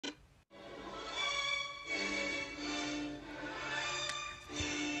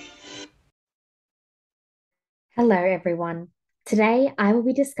Hello, everyone. Today, I will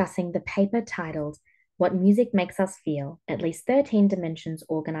be discussing the paper titled What Music Makes Us Feel. At least 13 dimensions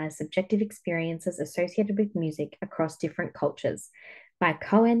organize subjective experiences associated with music across different cultures by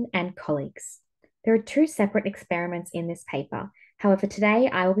Cowen and colleagues. There are two separate experiments in this paper. However, today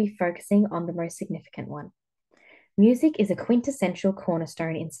I will be focusing on the most significant one. Music is a quintessential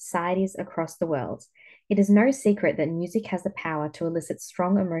cornerstone in societies across the world. It is no secret that music has the power to elicit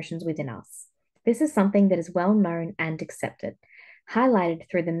strong emotions within us. This is something that is well known and accepted, highlighted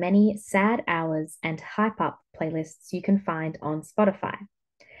through the many sad hours and hype up playlists you can find on Spotify.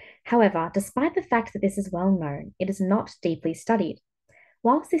 However, despite the fact that this is well known, it is not deeply studied.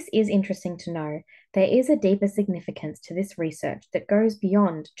 Whilst this is interesting to know, there is a deeper significance to this research that goes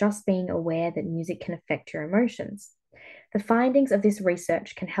beyond just being aware that music can affect your emotions. The findings of this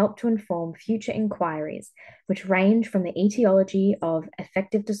research can help to inform future inquiries, which range from the etiology of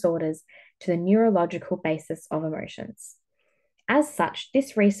affective disorders to the neurological basis of emotions. As such,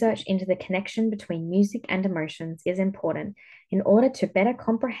 this research into the connection between music and emotions is important in order to better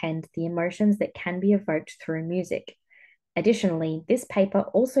comprehend the emotions that can be evoked through music. Additionally, this paper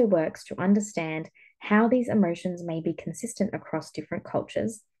also works to understand how these emotions may be consistent across different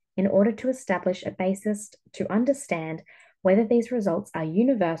cultures in order to establish a basis to understand whether these results are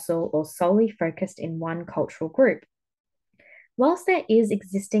universal or solely focused in one cultural group. Whilst there is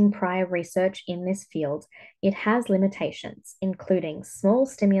existing prior research in this field, it has limitations, including small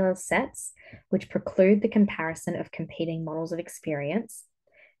stimulus sets, which preclude the comparison of competing models of experience,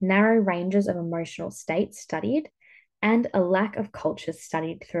 narrow ranges of emotional states studied, and a lack of cultures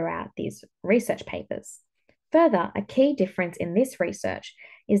studied throughout these research papers. Further, a key difference in this research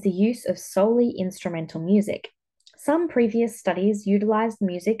is the use of solely instrumental music. Some previous studies utilized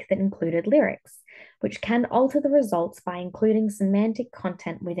music that included lyrics, which can alter the results by including semantic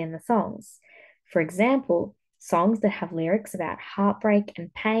content within the songs. For example, songs that have lyrics about heartbreak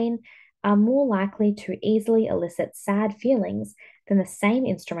and pain are more likely to easily elicit sad feelings than the same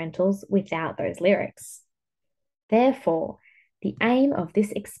instrumentals without those lyrics. Therefore, the aim of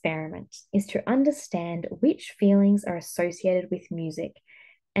this experiment is to understand which feelings are associated with music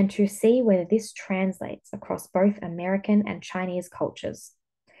and to see whether this translates across both American and Chinese cultures.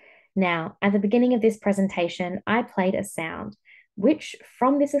 Now, at the beginning of this presentation, I played a sound which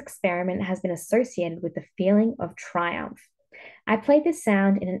from this experiment has been associated with the feeling of triumph. I played this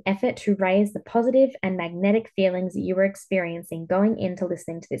sound in an effort to raise the positive and magnetic feelings that you were experiencing going into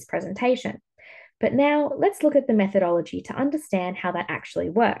listening to this presentation. But now let's look at the methodology to understand how that actually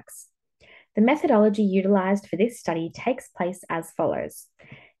works. The methodology utilized for this study takes place as follows.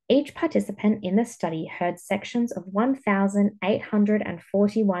 Each participant in the study heard sections of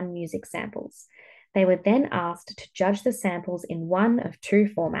 1,841 music samples. They were then asked to judge the samples in one of two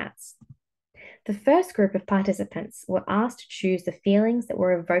formats. The first group of participants were asked to choose the feelings that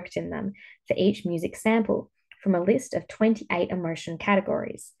were evoked in them for each music sample from a list of 28 emotion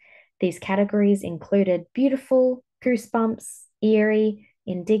categories. These categories included beautiful, goosebumps, eerie,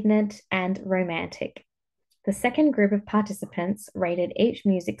 indignant, and romantic. The second group of participants rated each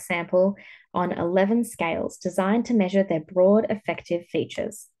music sample on 11 scales designed to measure their broad affective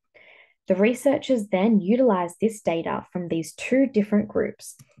features. The researchers then utilized this data from these two different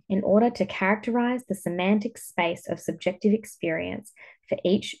groups in order to characterize the semantic space of subjective experience for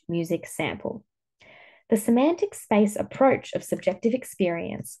each music sample. The semantic space approach of subjective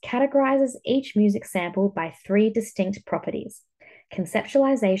experience categorizes each music sample by three distinct properties: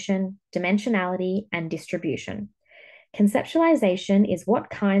 conceptualization, dimensionality, and distribution. Conceptualization is what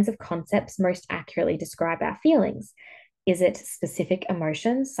kinds of concepts most accurately describe our feelings. Is it specific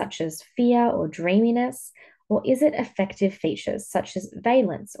emotions such as fear or dreaminess, or is it affective features such as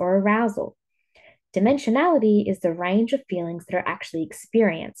valence or arousal? Dimensionality is the range of feelings that are actually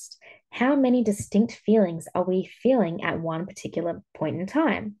experienced. How many distinct feelings are we feeling at one particular point in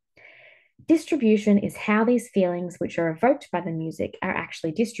time? Distribution is how these feelings, which are evoked by the music, are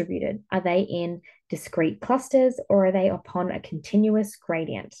actually distributed. Are they in discrete clusters or are they upon a continuous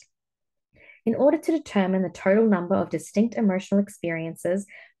gradient? In order to determine the total number of distinct emotional experiences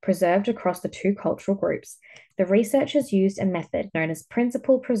preserved across the two cultural groups, the researchers used a method known as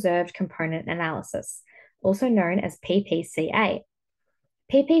Principal Preserved Component Analysis, also known as PPCA.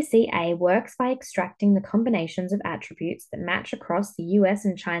 PPCA works by extracting the combinations of attributes that match across the US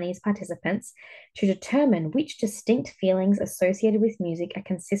and Chinese participants to determine which distinct feelings associated with music are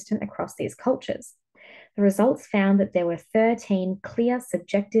consistent across these cultures. The results found that there were 13 clear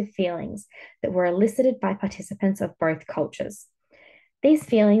subjective feelings that were elicited by participants of both cultures. These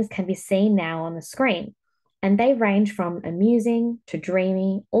feelings can be seen now on the screen, and they range from amusing to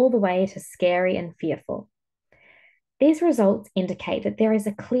dreamy, all the way to scary and fearful. These results indicate that there is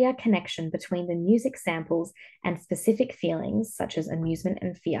a clear connection between the music samples and specific feelings, such as amusement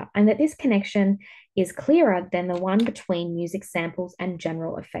and fear, and that this connection is clearer than the one between music samples and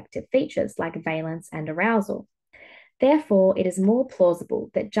general affective features like valence and arousal. Therefore, it is more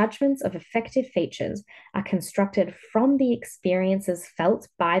plausible that judgments of affective features are constructed from the experiences felt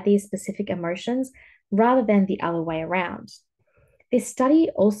by these specific emotions rather than the other way around. This study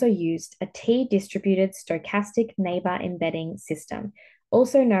also used a T-distributed stochastic neighbor embedding system,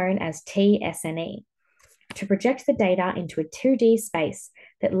 also known as TSNE, to project the data into a 2D space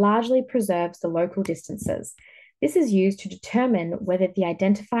that largely preserves the local distances. This is used to determine whether the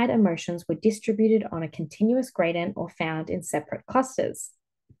identified emotions were distributed on a continuous gradient or found in separate clusters.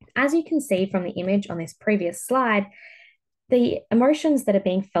 As you can see from the image on this previous slide, the emotions that are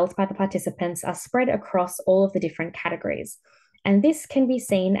being felt by the participants are spread across all of the different categories. And this can be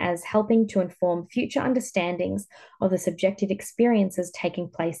seen as helping to inform future understandings of the subjective experiences taking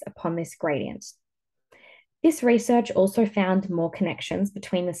place upon this gradient. This research also found more connections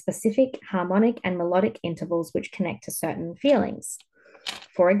between the specific harmonic and melodic intervals which connect to certain feelings.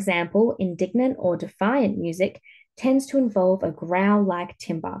 For example, indignant or defiant music tends to involve a growl-like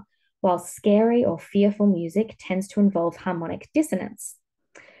timbre, while scary or fearful music tends to involve harmonic dissonance.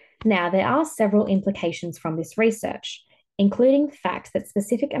 Now, there are several implications from this research, including the fact that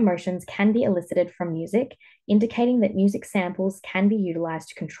specific emotions can be elicited from music, indicating that music samples can be utilized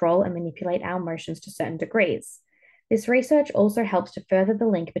to control and manipulate our emotions to certain degrees. This research also helps to further the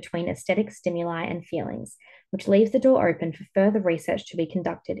link between aesthetic stimuli and feelings, which leaves the door open for further research to be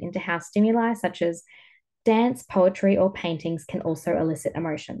conducted into how stimuli such as dance, poetry, or paintings can also elicit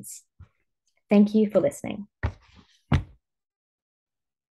emotions. Thank you for listening.